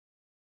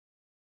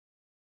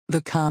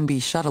The Combi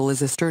Shuttle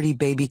is a sturdy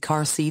baby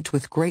car seat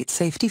with great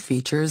safety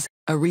features,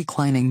 a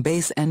reclining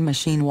base and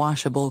machine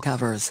washable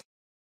covers.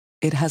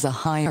 It has a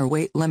higher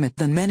weight limit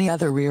than many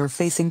other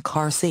rear-facing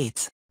car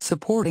seats,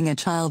 supporting a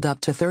child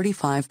up to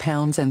 35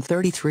 pounds and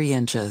 33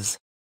 inches.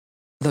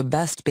 The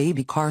best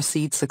baby car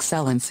seats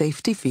excel in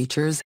safety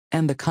features,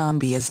 and the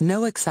Combi is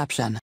no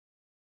exception.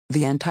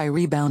 The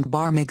anti-rebound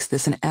bar makes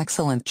this an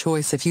excellent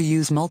choice if you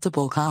use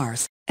multiple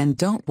cars, and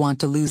don't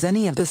want to lose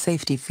any of the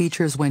safety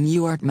features when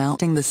you are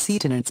mounting the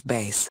seat in its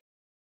base.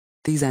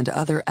 These and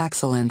other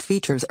excellent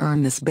features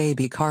earn this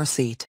baby car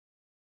seat.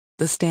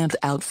 The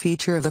standout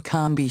feature of the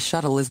Combi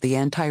Shuttle is the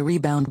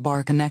anti-rebound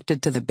bar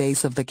connected to the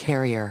base of the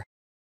carrier.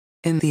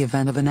 In the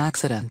event of an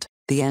accident,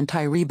 the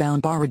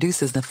anti-rebound bar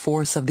reduces the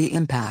force of the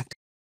impact.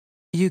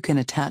 You can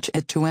attach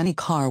it to any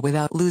car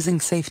without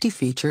losing safety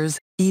features,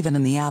 even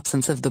in the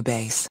absence of the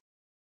base.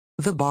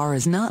 The bar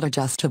is not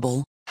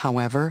adjustable,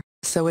 however,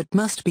 so it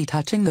must be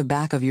touching the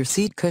back of your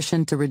seat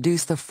cushion to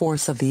reduce the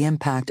force of the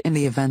impact in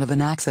the event of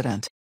an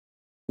accident.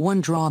 One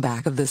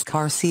drawback of this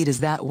car seat is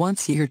that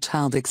once your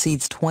child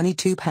exceeds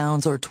 22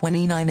 pounds or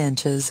 29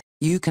 inches,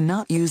 you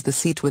cannot use the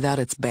seat without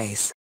its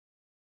base.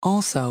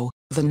 Also,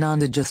 the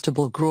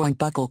non-adjustable groin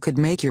buckle could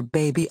make your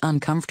baby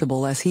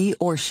uncomfortable as he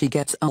or she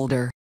gets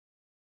older.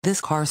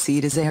 This car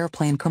seat is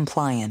airplane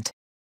compliant.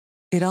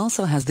 It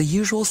also has the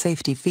usual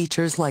safety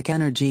features like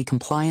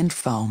energy-compliant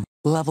foam,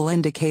 level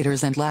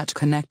indicators and latch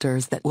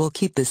connectors that will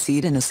keep the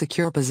seat in a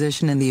secure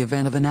position in the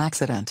event of an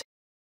accident.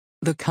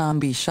 The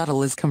Combi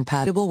Shuttle is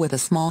compatible with a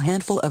small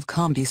handful of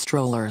Combi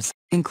strollers,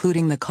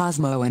 including the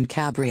Cosmo and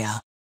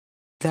Cabria.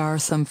 There are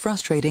some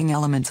frustrating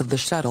elements of the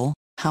Shuttle,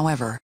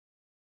 however.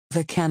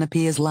 The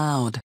canopy is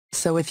loud,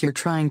 so if you're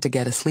trying to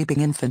get a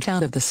sleeping infant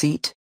out of the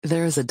seat,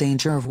 there is a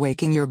danger of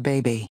waking your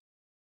baby.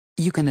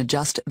 You can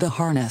adjust the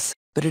harness,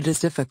 but it is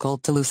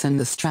difficult to loosen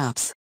the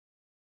straps.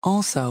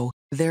 Also,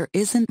 there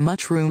isn't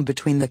much room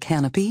between the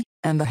canopy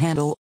and the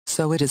handle,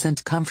 so it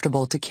isn't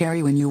comfortable to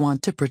carry when you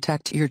want to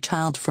protect your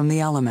child from the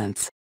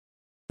elements.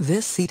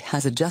 This seat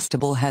has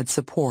adjustable head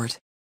support.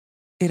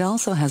 It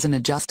also has an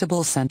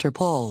adjustable center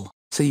pole,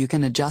 so you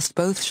can adjust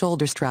both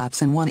shoulder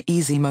straps in one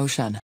easy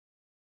motion.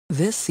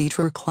 This seat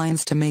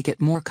reclines to make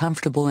it more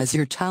comfortable as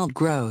your child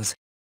grows.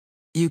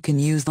 You can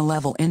use the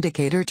level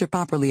indicator to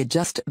properly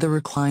adjust the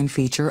recline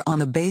feature on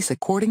the base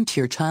according to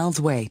your child's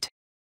weight.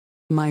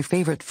 My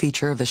favorite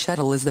feature of the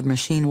Shuttle is the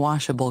machine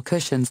washable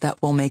cushions that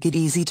will make it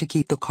easy to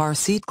keep the car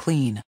seat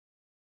clean.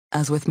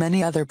 As with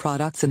many other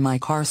products in my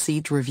car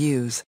seat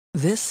reviews,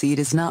 this seat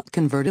is not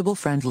convertible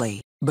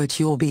friendly, but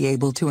you'll be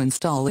able to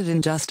install it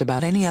in just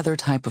about any other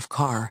type of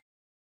car.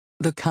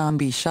 The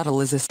Combi Shuttle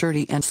is a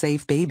sturdy and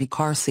safe baby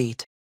car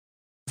seat.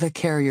 The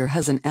carrier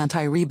has an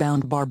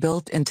anti-rebound bar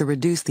built in to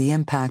reduce the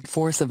impact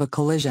force of a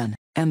collision,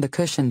 and the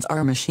cushions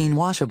are machine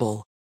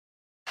washable.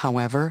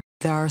 However,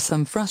 there are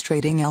some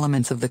frustrating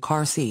elements of the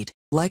car seat,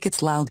 like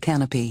its loud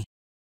canopy.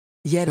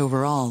 Yet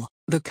overall,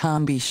 the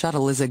Combi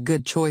Shuttle is a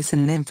good choice in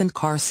an infant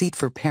car seat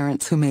for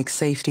parents who make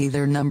safety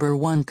their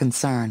 #1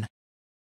 concern.